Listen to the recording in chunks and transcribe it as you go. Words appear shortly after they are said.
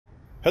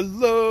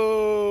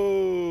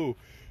Hello!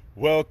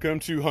 Welcome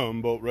to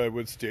Humboldt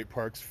Redwood State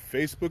Park's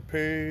Facebook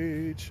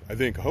page. I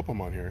hope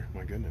I'm on here.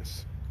 My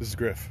goodness. This is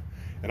Griff.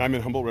 And I'm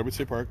in Humboldt Redwood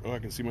State Park. Oh, I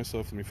can see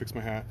myself. Let me fix my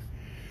hat.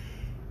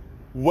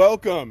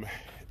 Welcome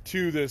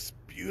to this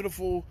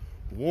beautiful,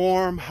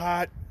 warm,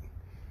 hot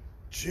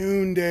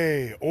June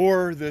day.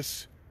 Or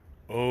this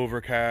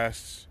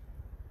overcast,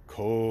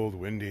 cold,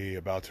 windy,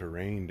 about to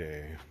rain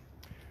day.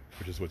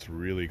 Which is what's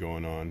really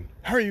going on.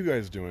 How are you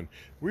guys doing?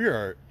 We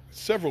are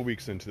several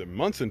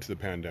months into the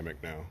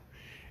pandemic now,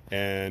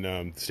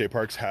 and State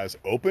Parks has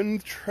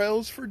opened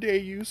trails for day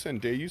use and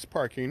day use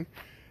parking,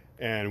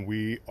 and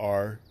we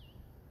are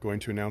going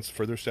to announce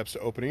further steps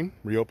to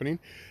reopening.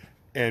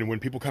 And when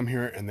people come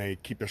here and they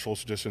keep their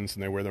social distance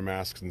and they wear their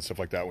masks and stuff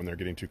like that when they're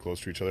getting too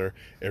close to each other,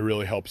 it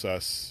really helps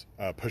us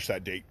push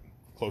that date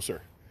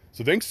closer.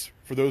 So thanks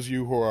for those of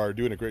you who are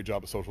doing a great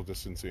job of social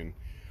distancing.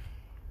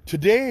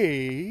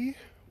 Today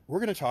we're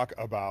going to talk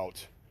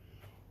about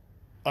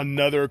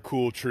another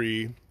cool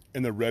tree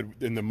in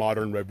the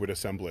modern redwood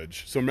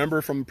assemblage. So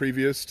remember from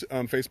previous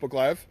Facebook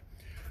Live,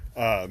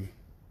 and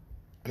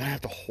I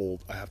have to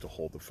hold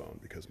the phone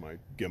because my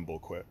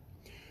gimbal quit.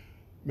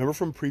 Remember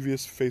from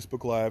previous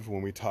Facebook Live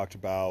when we talked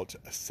about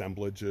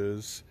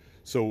assemblages?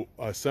 So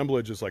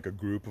assemblage is like a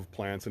group of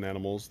plants and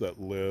animals that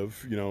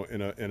live,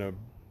 in a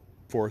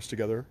forest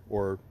together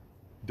or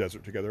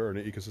desert together or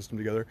an ecosystem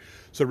together.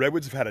 So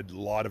redwoods have had a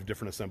lot of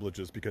different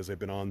assemblages because they've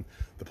been on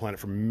the planet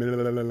for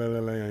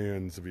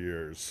millions of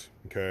years,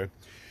 okay?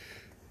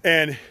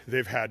 And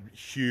they've had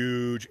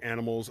huge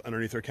animals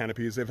underneath their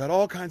canopies. They've had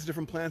all kinds of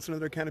different plants under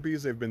their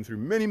canopies. They've been through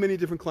many, many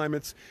different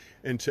climates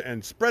and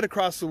spread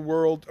across the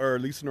world, or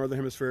at least the northern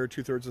hemisphere,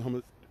 2/3 of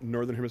the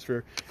northern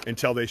hemisphere,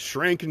 until they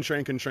shrank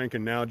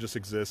and now just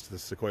exist, the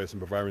sequoias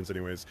and bovirans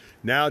anyways,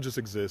 now just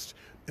exist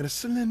in a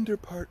slender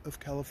part of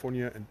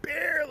California and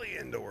barely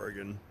into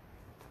Oregon.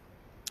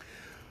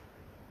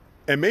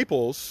 And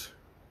maples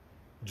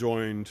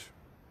joined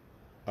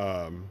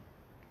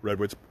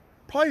redwoods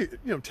probably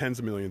tens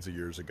of millions of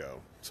years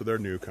ago, so they're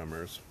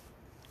newcomers.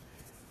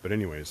 But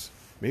anyways,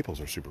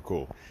 maples are super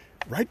cool.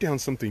 Write down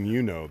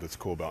something that's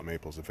cool about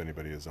maples if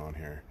anybody is on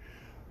here.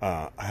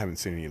 I haven't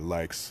seen any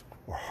likes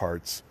or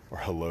hearts or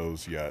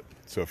hellos yet,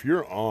 so if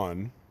you're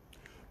on,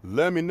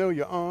 let me know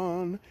you're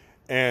on,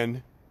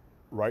 and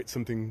write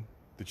something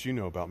that you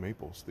know about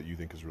maples that you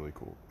think is really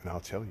cool, and I'll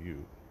tell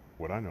you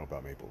what I know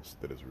about maples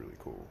that is really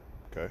cool.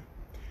 Okay,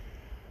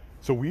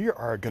 so we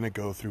are going to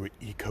go through an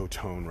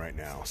ecotone right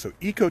now. So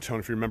ecotone,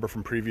 if you remember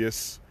from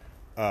previous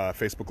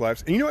Facebook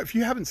Lives, and if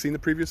you haven't seen the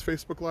previous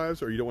Facebook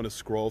Lives, or you don't want to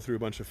scroll through a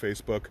bunch of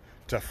Facebook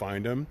to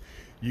find them,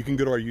 you can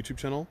go to our YouTube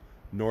channel,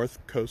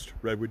 North Coast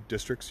Redwood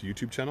District's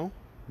YouTube channel,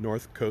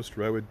 North Coast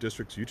Redwood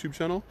District's YouTube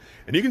channel,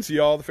 and you can see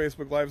all the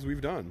Facebook Lives we've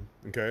done,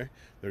 okay?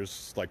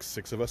 There's like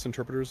 6 of us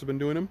interpreters have been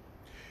doing them,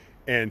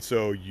 and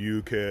so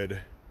you could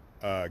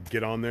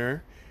get on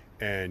there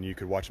and you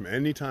could watch them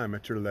anytime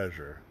at your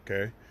leisure,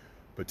 okay?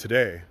 But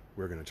today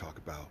we're going to talk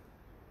about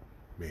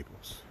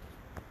maples.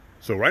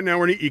 So right now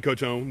we're in an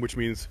ecotone, which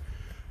means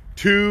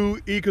 2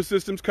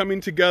 ecosystems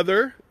coming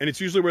together, and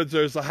it's usually where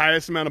there's the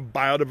highest amount of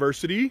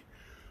biodiversity.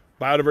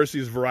 Biodiversity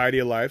is variety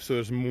of life, so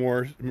there's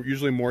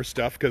usually more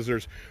stuff, because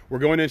we're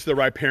going into the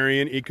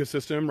riparian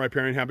ecosystem,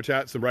 riparian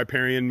habitat. So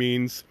riparian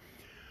means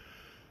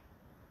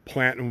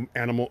plant and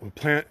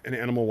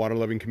animal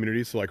water-loving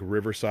communities, so like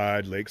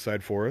riverside,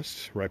 lakeside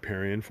forests,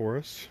 riparian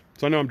forests.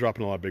 So I know I'm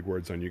dropping a lot of big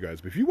words on you guys,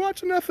 but if you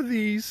watch enough of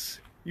these,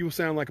 you will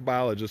sound like a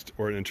biologist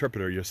or an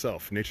interpreter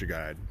yourself, nature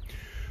guide.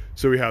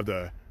 So we have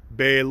the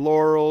bay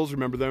laurels,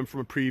 remember them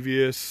from a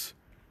previous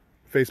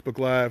Facebook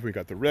Live. We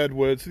got the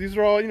redwoods. So these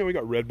are all, we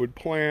got redwood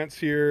plants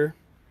here.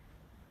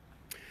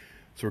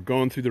 So we're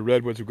going through the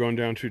redwoods. We're going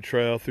down to a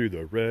trail through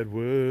the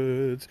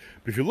redwoods.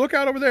 But if you look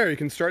out over there, you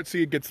can start to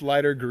see it gets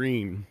lighter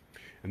green.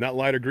 And that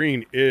lighter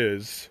green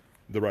is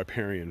the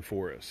riparian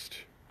forest.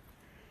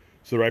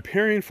 So the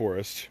riparian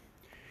forest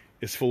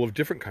is full of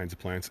different kinds of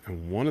plants.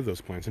 And one of those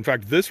plants, in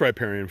fact, this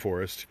riparian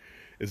forest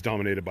is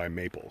dominated by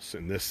maples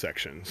in this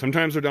section.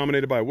 Sometimes they're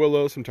dominated by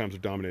willows, sometimes they're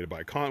dominated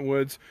by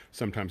cottonwoods,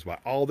 sometimes by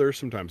alders,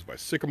 sometimes by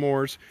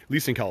sycamores, at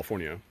least in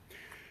California.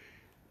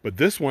 But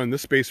this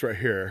space right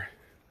here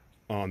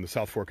on the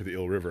South Fork of the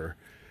Eel River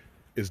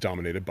is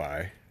dominated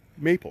by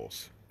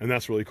maples. And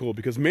that's really cool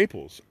because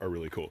maples are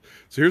really cool.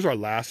 So here's our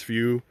last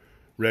few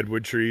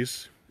redwood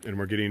trees, and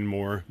we're getting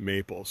more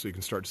maples. So you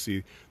can start to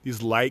see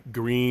these light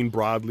green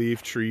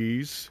broadleaf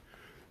trees.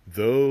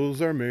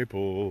 Those are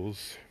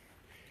maples.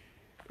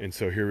 And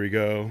so here we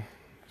go,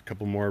 a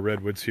couple more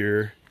redwoods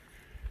here.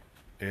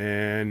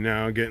 And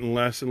now getting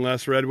less and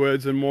less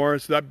redwoods and more.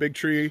 So that big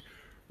tree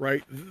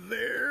right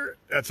there,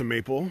 that's a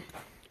maple.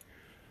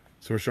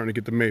 So we're starting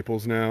to get the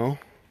maples now,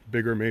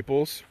 bigger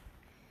maples.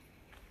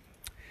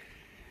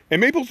 And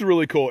maples are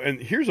really cool.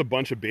 And here's a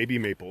bunch of baby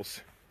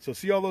maples. So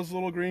see all those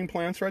little green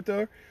plants right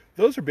there?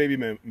 Those are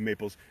baby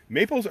maples.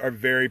 Maples are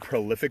very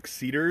prolific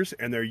cedars,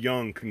 and their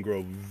young can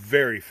grow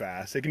very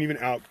fast. They can even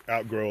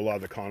outgrow a lot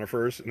of the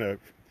conifers in the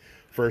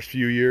first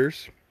few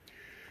years.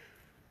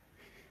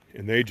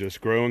 And they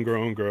just grow and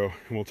grow and grow.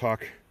 And we'll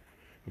talk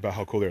about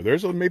how cool they are.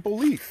 There's a maple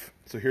leaf.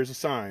 So here's a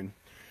sign.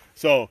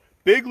 So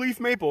big leaf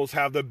maples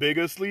have the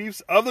biggest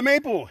leaves of the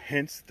maple.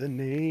 Hence the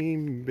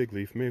name big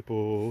leaf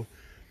maple.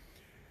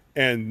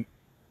 And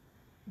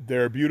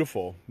they're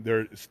beautiful.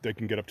 They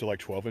can get up to like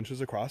 12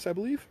 inches across, I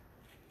believe.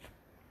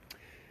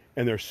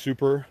 And they're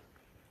super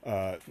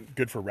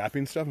good for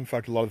wrapping stuff. In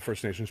fact, a lot of the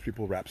First Nations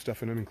people wrap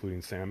stuff in them,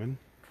 including salmon.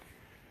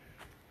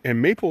 And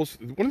maples,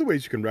 one of the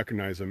ways you can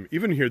recognize them,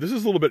 even here, this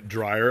is a little bit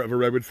drier of a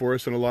redwood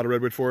forest than a lot of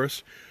redwood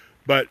forests,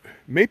 but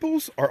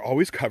maples are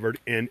always covered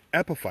in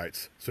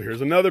epiphytes. So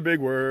here's another big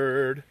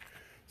word.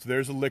 So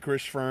there's a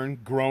licorice fern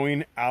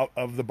growing out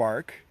of the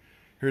bark.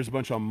 Here's a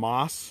bunch of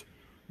moss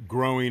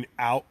growing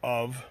out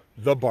of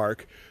the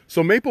bark.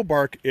 So maple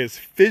bark is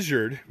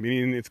fissured,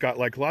 meaning it's got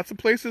like lots of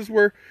places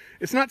where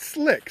it's not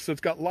slick. So it's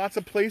got lots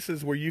of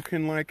places where you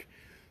can like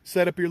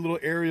set up your little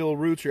aerial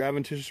roots, your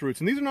adventitious roots.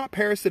 And these are not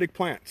parasitic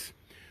plants.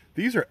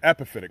 These are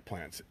epiphytic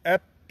plants.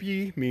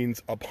 Epi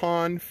means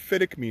upon,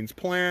 phytic means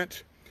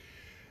plant.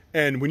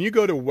 And when you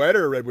go to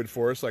wetter redwood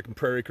forests, like in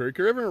Prairie Creek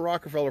or even in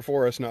Rockefeller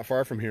Forest, not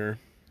far from here,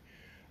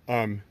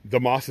 the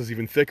moss is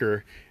even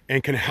thicker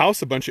and can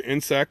house a bunch of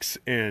insects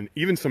and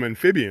even some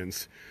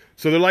amphibians.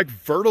 So they're like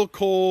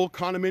vertical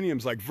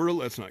condominiums,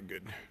 that's not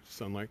good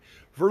sunlight.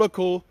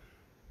 Vertical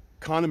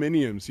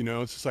condominiums, you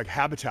know, it's just like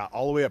habitat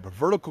all the way up, a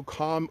vertical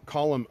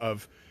column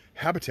of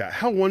habitat.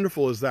 How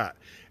wonderful is that?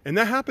 And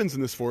that happens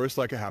in this forest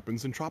like it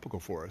happens in tropical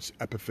forests,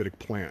 epiphytic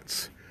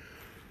plants.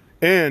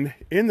 And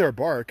in their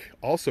bark,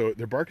 also,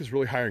 their bark is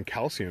really high in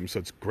calcium, so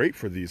it's great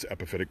for these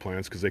epiphytic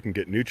plants because they can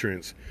get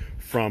nutrients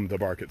from the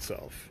bark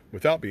itself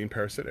without being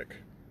parasitic.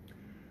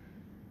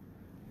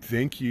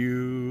 Thank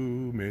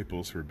you,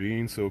 maples, for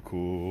being so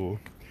cool.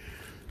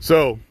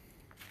 So,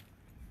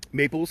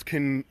 maples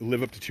can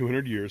live up to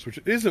 200 years, which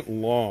isn't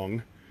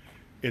long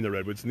in the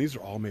redwoods, and these are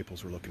all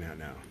maples we're looking at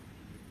now.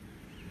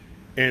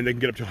 And they can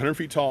get up to 100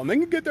 feet tall, and they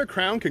can get their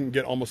crown can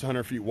get almost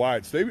 100 feet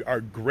wide. So they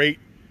are great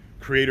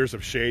creators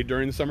of shade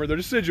during the summer. They're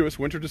deciduous,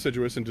 winter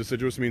deciduous, and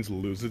deciduous means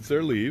loses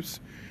their leaves.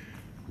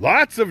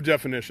 Lots of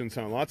definitions,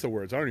 huh? Lots of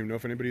words. I don't even know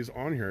if anybody's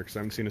on here because I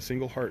haven't seen a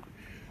single heart.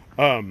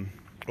 Oh,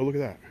 look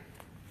at that.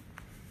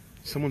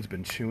 Someone's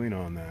been chewing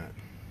on that.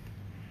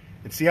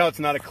 And see how it's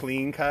not a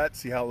clean cut?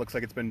 See how it looks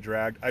like it's been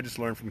dragged? I just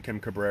learned from Kim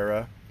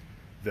Cabrera,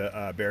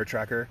 the bear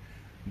tracker,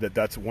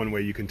 that's one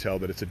way you can tell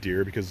that it's a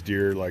deer, because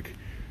deer like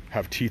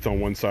have teeth on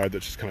one side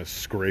that just kind of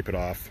scrape it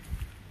off.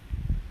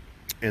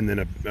 And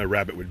then a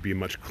rabbit would be a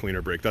much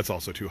cleaner break. That's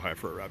also too high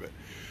for a rabbit.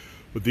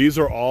 But these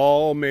are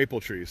all maple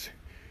trees.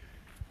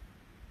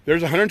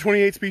 There's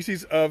 128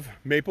 species of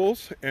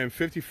maples, and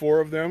 54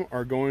 of them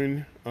are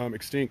going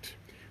extinct.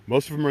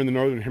 Most of them are in the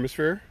northern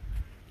hemisphere.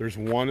 There's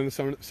one in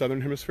the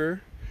southern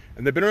hemisphere,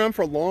 and they've been around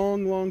for a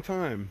long, long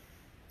time.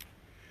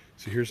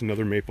 So here's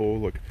another maple.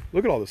 Look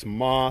at all this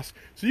moss.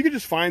 So you can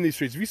just find these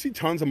trees. If you see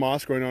tons of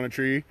moss growing on a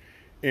tree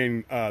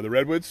in the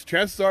redwoods,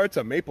 chances are it's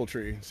a maple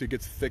tree. So it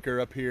gets thicker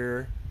up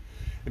here.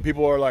 And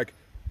people are like,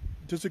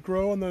 does it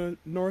grow on the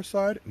north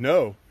side?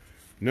 No,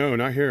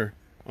 not here.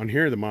 On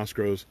here, the moss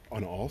grows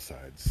on all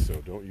sides. So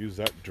don't use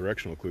that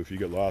directional clue if you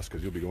get lost,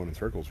 because you'll be going in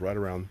circles right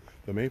around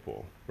the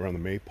maple, around the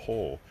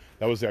maypole.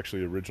 That was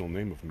actually the original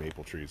name of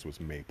maple trees, was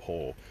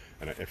maypole.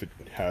 And if it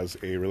has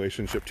a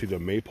relationship to the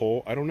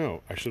maypole, I don't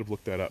know. I should have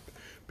looked that up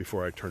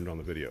before I turned on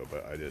the video,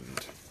 but I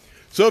didn't.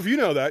 So if you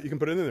know that, you can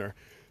put it in there.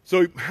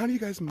 So how do you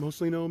guys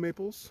mostly know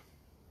maples?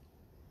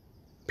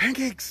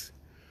 Pancakes,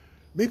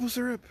 maple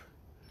syrup.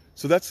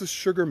 So that's the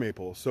sugar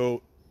maple.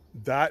 So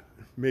that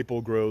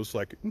maple grows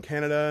like in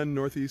Canada and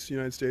northeast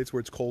United States, where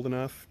it's cold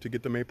enough to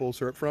get the maple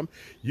syrup from.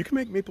 You can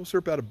make maple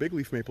syrup out of big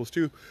leaf maples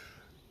too,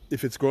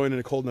 if it's growing in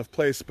a cold enough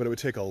place, but it would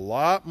take a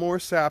lot more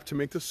sap to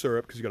make the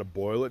syrup because you got to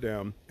boil it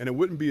down, and it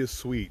wouldn't be as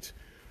sweet,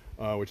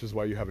 which is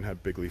why you haven't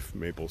had big leaf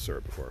maple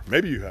syrup before.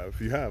 Maybe you have.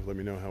 If you have, let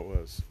me know how it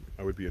was.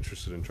 I would be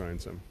interested in trying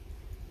some.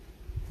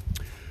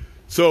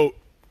 So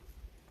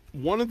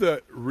one of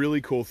the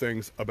really cool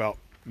things about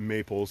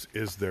maples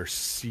is their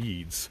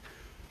seeds.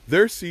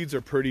 Their seeds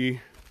are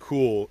pretty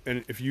cool,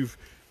 and if you've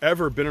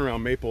ever been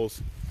around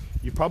maples,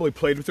 you've probably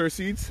played with their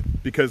seeds,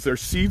 because their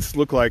seeds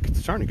look like, it's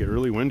starting to get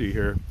really windy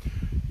here.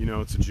 You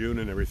know, it's June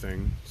and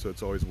everything, so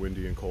it's always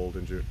windy and cold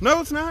in June. No,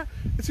 it's not.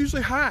 It's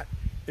usually hot,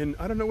 and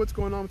I don't know what's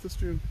going on with this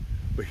June.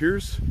 But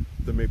here's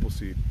the maple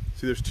seed.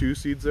 See, there's two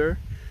seeds there.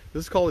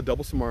 This is called a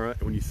double samara,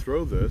 and when you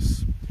throw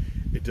this,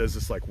 it does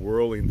this like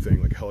whirling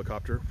thing, like a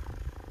helicopter.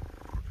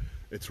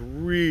 It's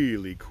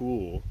really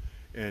cool,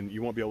 and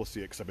you won't be able to see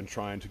it because I've been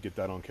trying to get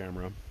that on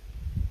camera.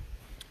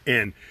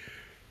 And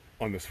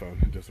on this phone,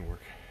 it doesn't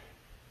work.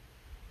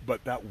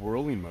 But that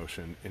whirling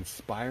motion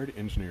inspired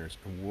engineers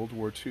in World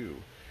War II,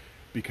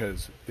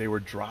 because they were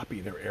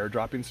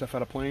airdropping stuff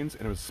out of planes,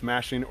 and it was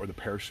smashing, or the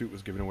parachute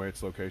was giving away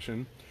its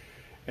location.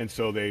 And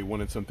so they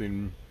wanted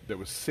something that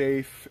was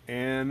safe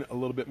and a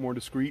little bit more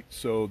discreet,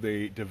 so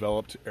they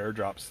developed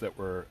airdrops that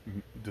were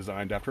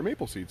designed after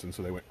maple seeds, and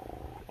so they went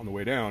on the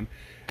way down,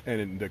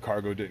 and the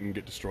cargo didn't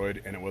get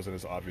destroyed, and it wasn't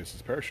as obvious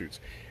as parachutes.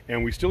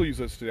 And we still use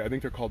those today. I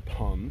think they're called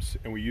PUMs,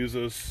 and we use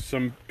those.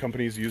 Some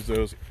companies use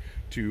those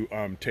to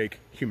take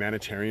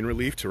humanitarian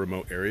relief to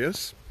remote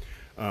areas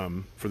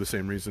for the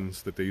same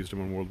reasons that they used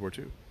them in World War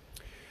II.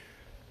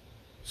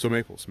 So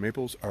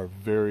maples are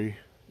very,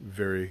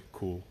 very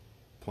cool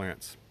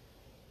plants.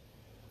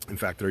 In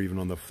fact, they're even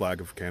on the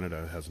flag of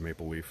Canada. It has a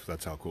maple leaf.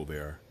 That's how cool they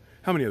are.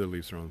 How many other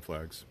leaves are on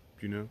flags?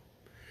 Do you know?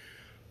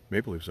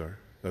 Maple leaves are.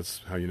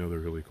 That's how you know they're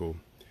really cool.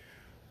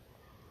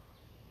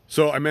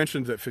 So I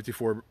mentioned that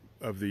 54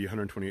 of the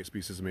 128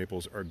 species of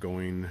maples are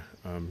going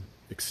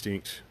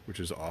extinct, which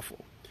is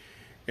awful.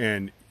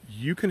 And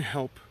you can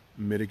help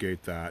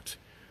mitigate that,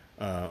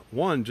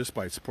 one, just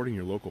by supporting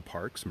your local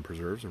parks and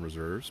preserves and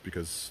reserves,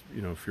 because,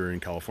 you know, if you're in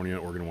California,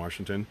 Oregon,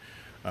 Washington,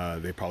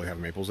 they probably have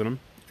maples in them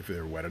if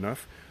they're wet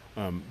enough.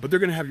 But they're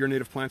going to have your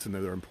native plants in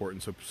there that are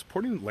important. So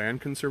supporting land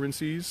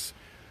conservancies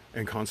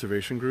and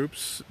conservation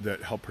groups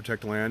that help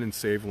protect land and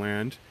save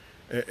land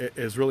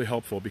is really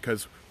helpful,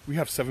 because we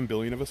have 7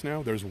 billion of us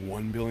now. There's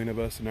 1 billion of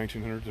us in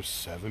 1900. There's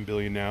 7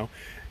 billion now.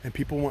 And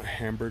people want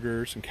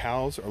hamburgers, and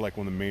cows are like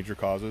one of the major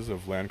causes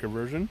of land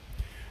conversion.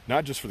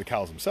 Not just for the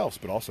cows themselves,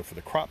 but also for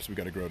the crops we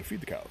got to grow to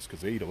feed the cows,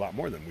 because they eat a lot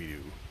more than we do.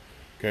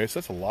 Okay, so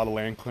that's a lot of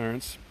land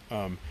clearance.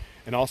 And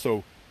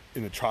also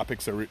in the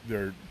tropics,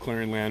 they're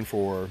clearing land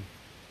for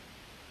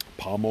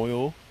palm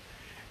oil.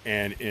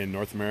 And in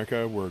North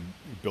America, we're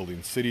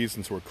building cities,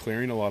 and so we're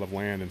clearing a lot of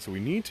land. And so we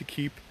need to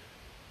keep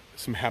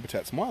some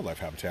habitat, some wildlife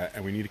habitat,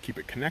 and we need to keep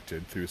it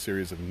connected through a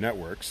series of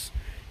networks.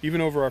 Even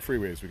over our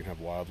freeways, we can have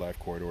wildlife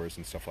corridors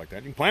and stuff like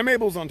that. You can plant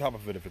maples on top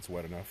of it if it's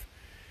wet enough.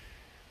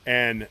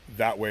 And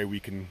that way we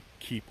can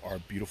keep our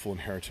beautiful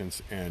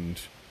inheritance and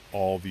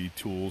all the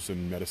tools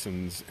and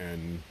medicines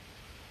and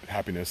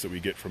happiness that we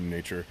get from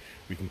nature.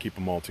 We can keep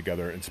them all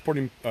together. And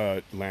supporting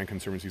land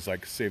conservancies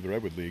like Save the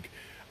Redwood League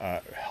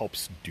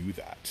helps do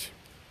that.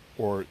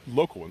 Or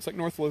local ones, like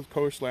North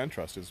Coast Land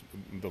Trust is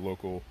the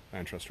local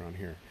land trust around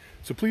here.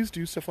 So please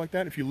do stuff like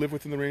that. If you live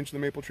within the range of the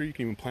maple tree, you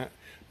can even plant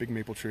a big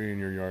maple tree in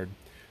your yard.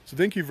 So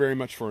thank you very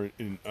much for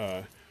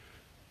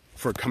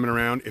coming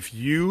around. If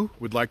you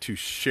would like to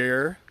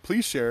share,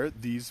 please share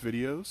these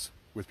videos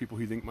with people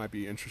who you think might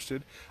be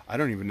interested. I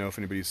don't even know if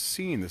anybody's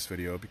seen this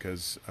video,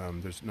 because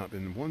there's not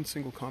been one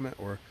single comment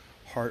or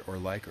heart or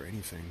like or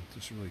anything.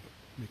 It's really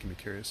making me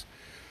curious.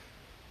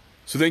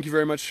 So thank you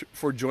very much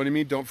for joining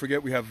me. Don't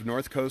forget, we have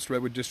North Coast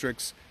Redwood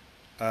District's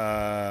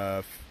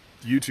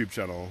YouTube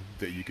channel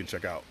that you can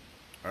check out.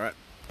 All right,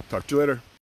 talk to you later.